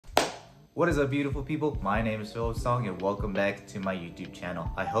What is up, beautiful people? My name is Philip Song and welcome back to my YouTube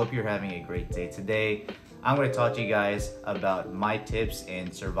channel. I hope you're having a great day. Today, I'm going to talk to you guys about my tips in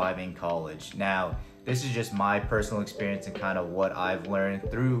surviving college. Now, this is just my personal experience and kind of what I've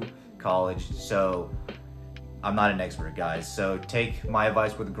learned through college, so I'm not an expert, guys. So take my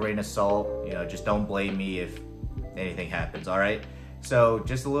advice with a grain of salt. Just don't blame me if anything happens, all right? So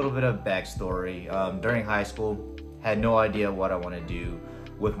just a little bit of backstory. During high school, had no idea what I want to do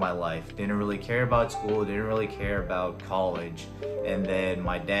with my life. Didn't really care about school, didn't really care about college. And then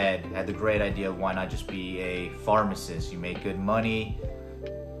my dad had the great idea of why not just be a pharmacist. You make good money.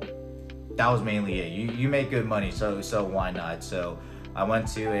 That was mainly it. You make good money, so why not? So I went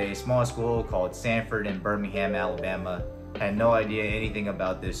to a small school called Sanford in Birmingham, Alabama. Had no idea anything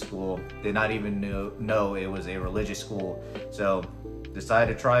about this school. Did not even know it was a religious school. So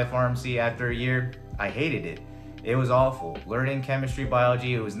decided to try pharmacy. After a year, I hated it. It was awful. Learning chemistry,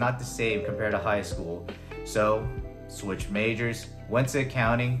 biology, it was not the same compared to high school. So switched majors, went to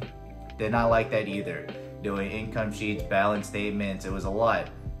accounting. Did not like that either. Doing income sheets, balance statements, it was a lot.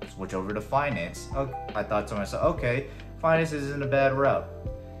 Switch over to finance. I thought to myself, okay, finance isn't a bad route.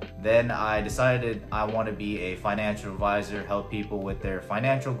 Then I decided I want to be a financial advisor, help people with their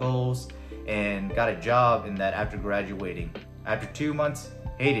financial goals, and got a job in that after graduating. After 2 months,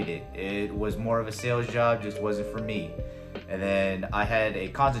 hated it. It was more of a sales job, just wasn't for me. And then I had a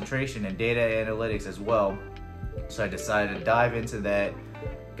concentration in data analytics as well, so I decided to dive into that,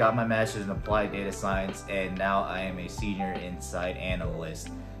 got my master's in applied data science, and now I am a senior insight analyst.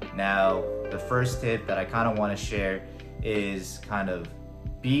 Now, the first tip that I kind of want to share is kind of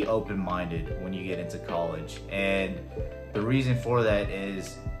be open-minded when you get into college. And the reason for that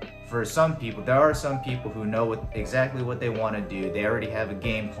is, for some people, there are some people who know exactly what they want to do. They already have a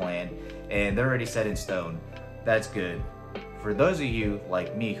game plan and they're already set in stone. That's good. For those of you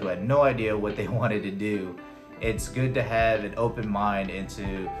like me who had no idea what they wanted to do, it's good to have an open mind and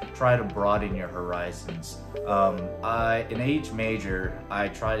to try to broaden your horizons. In each major, I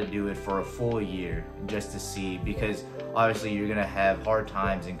try to do it for a full year just to see, because obviously you're gonna have hard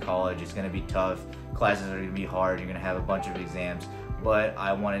times in college. It's gonna be tough. Classes are gonna be hard. You're gonna have a bunch of exams. But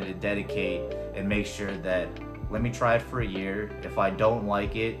I wanted to dedicate and make sure that, let me try it for a year. If I don't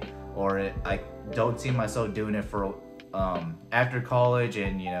like it, or I don't see myself doing it for after college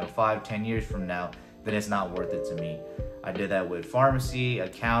and 5-10 years from now, then it's not worth it to me. I did that with pharmacy,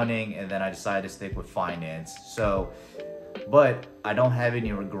 accounting, and then I decided to stick with finance. But I don't have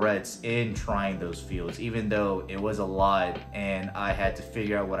any regrets in trying those fields, even though it was a lot and I had to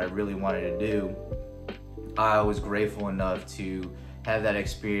figure out what I really wanted to do. I was grateful enough to have that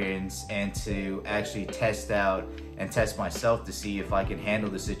experience and to actually test myself to see if I can handle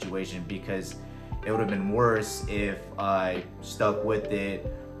the situation, because it would have been worse if I stuck with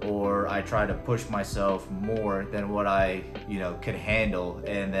it or I try to push myself more than what I could handle,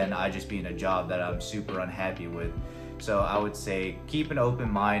 and then I just be in a job that I'm super unhappy with. So I would say keep an open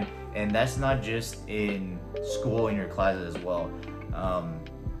mind, and that's not just in school, in your classes as well.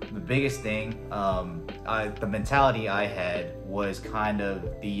 The biggest thing, the mentality I had was kind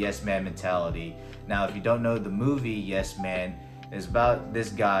of the yes man mentality. Now, if you don't know the movie Yes Man, it's about this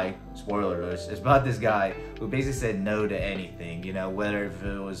guy, spoiler alert, it's about this guy who basically said no to anything, whether if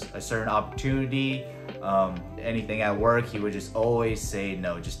it was a certain opportunity, anything at work, he would just always say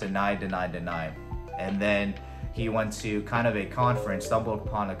no, just deny. And then he went to kind of a conference, stumbled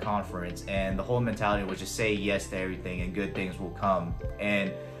upon a conference, and the whole mentality was just say yes to everything and good things will come.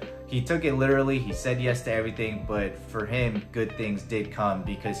 And he took it literally. He said yes to everything, but for him, good things did come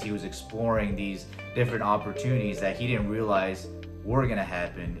because he was exploring these different opportunities that he didn't realize were gonna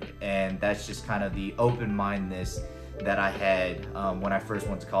happen. And that's just kind of the open-mindedness that I had when I first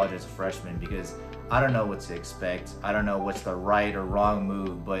went to college as a freshman, because I don't know what to expect. I don't know what's the right or wrong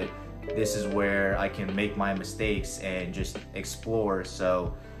move, but this is where I can make my mistakes and just explore.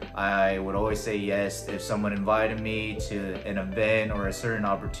 So I would always say yes if someone invited me to an event or a certain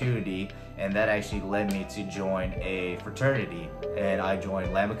opportunity, and that actually led me to join a fraternity. And I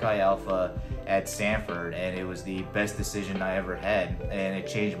joined Lambda Chi Alpha at Sanford, and it was the best decision I ever had, and it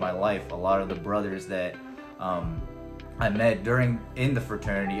changed my life. A lot of the brothers that I met in the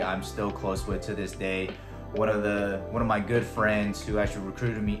fraternity, I'm still close with to this day. One of my good friends who actually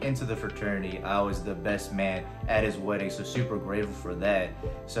recruited me into the fraternity, I was the best man at his wedding, so super grateful for that.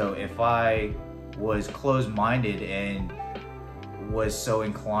 So if I was closed-minded and was so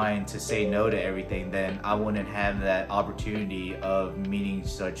inclined to say no to everything, then I wouldn't have that opportunity of meeting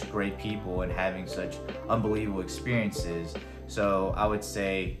such great people and having such unbelievable experiences. So I would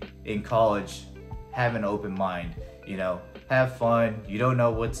say in college, have an open mind, have fun. You don't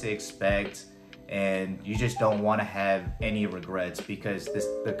know what to expect, and you just don't want to have any regrets, because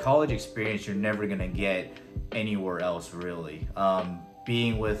the college experience you're never gonna get anywhere else, really.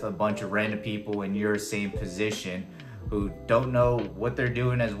 Being with a bunch of random people in your same position who don't know what they're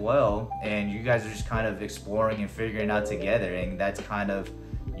doing as well, and you guys are just kind of exploring and figuring out together, and that's kind of,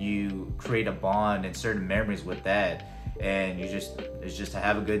 you create a bond and certain memories with that, and it's just to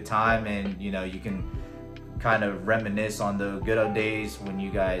have a good time, and you know, you can kind of reminisce on the good old days when you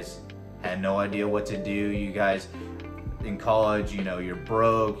guys had no idea what to do. You guys in college, you know, you're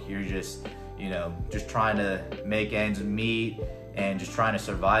broke, you're just, you know, just trying to make ends meet and just trying to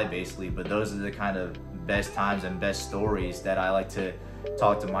survive basically. But those are the kind of best times and best stories that I like to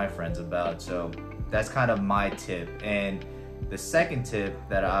talk to my friends about. So that's kind of my tip. And the second tip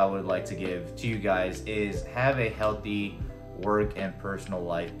that I would like to give to you guys is have a healthy work and personal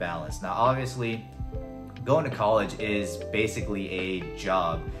life balance. Now, obviously, going to college is basically a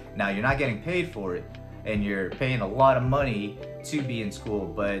job. Now, you're not getting paid for it, and you're paying a lot of money to be in school,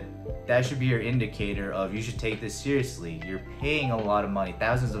 but that should be your indicator of you should take this seriously. You're paying a lot of money,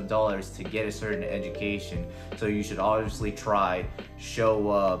 thousands of dollars, to get a certain education, so you should obviously try, show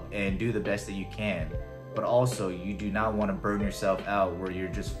up, and do the best that you can. But also, you do not want to burn yourself out where you're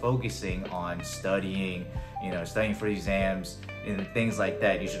just focusing on studying, you know, studying for exams and things like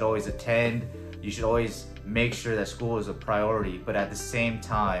that. You should always attend. You should always make sure that school is a priority, but at the same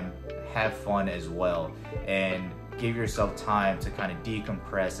time, have fun as well, and give yourself time to kind of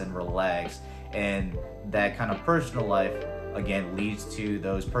decompress and relax. And that kind of personal life, again, leads to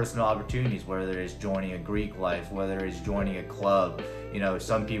those personal opportunities, whether it's joining a Greek life, whether it's joining a club. You know,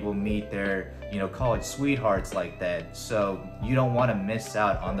 some people meet their, you know, college sweethearts like that. So you don't want to miss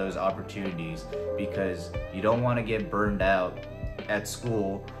out on those opportunities, because you don't want to get burned out at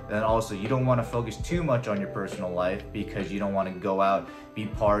school. And also, you don't want to focus too much on your personal life, because you don't want to go out, be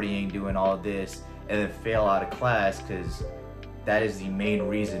partying, doing all this, and then fail out of class, because that is the main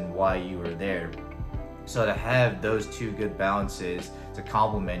reason why you were there. So to have those two good balances to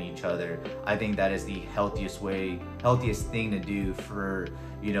complement each other, I think that is the healthiest thing to do for,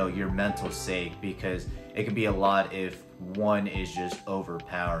 you know, your mental sake, because it can be a lot if one is just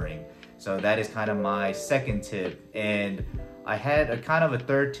overpowering. So that is kind of my second tip. And I had a kind of a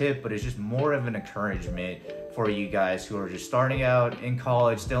third tip, but it's just more of an encouragement for you guys who are just starting out in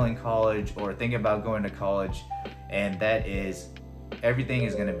college, still in college, or thinking about going to college. And that is, everything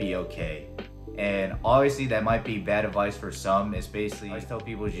is gonna be okay. And obviously that might be bad advice for some. It's basically, I always tell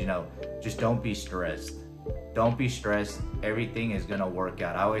people, you know, just don't be stressed. Don't be stressed. Everything is gonna work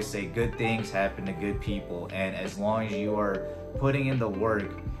out. I always say good things happen to good people. And as long as you are putting in the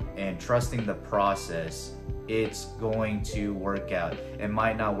work and trusting the process, it's going to work out. It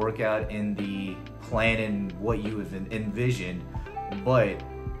might not work out in the plan and what you have envisioned, but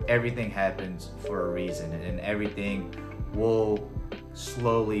everything happens for a reason, and everything will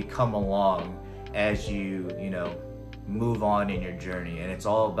slowly come along as you know, move on in your journey. And it's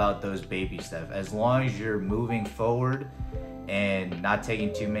all about those baby steps. As long as you're moving forward and not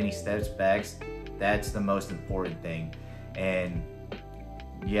taking too many steps back, that's the most important thing. And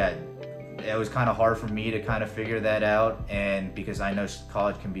yeah, it was kind of hard for me to kind of figure that out, and because I know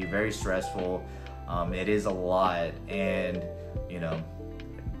college can be very stressful. It is a lot, and you know,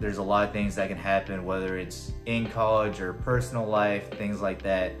 there's a lot of things that can happen, whether it's in college or personal life, things like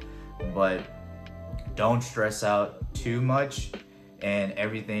that. But don't stress out too much, and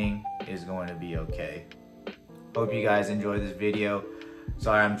everything is going to be okay. Hope you guys enjoyed this video.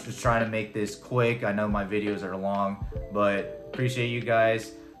 Sorry, I'm just trying to make this quick. I know my videos are long, but appreciate you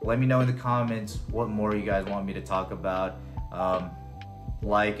guys. Let me know in the comments what more you guys want me to talk about.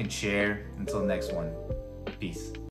 Like and share. Until next one, peace.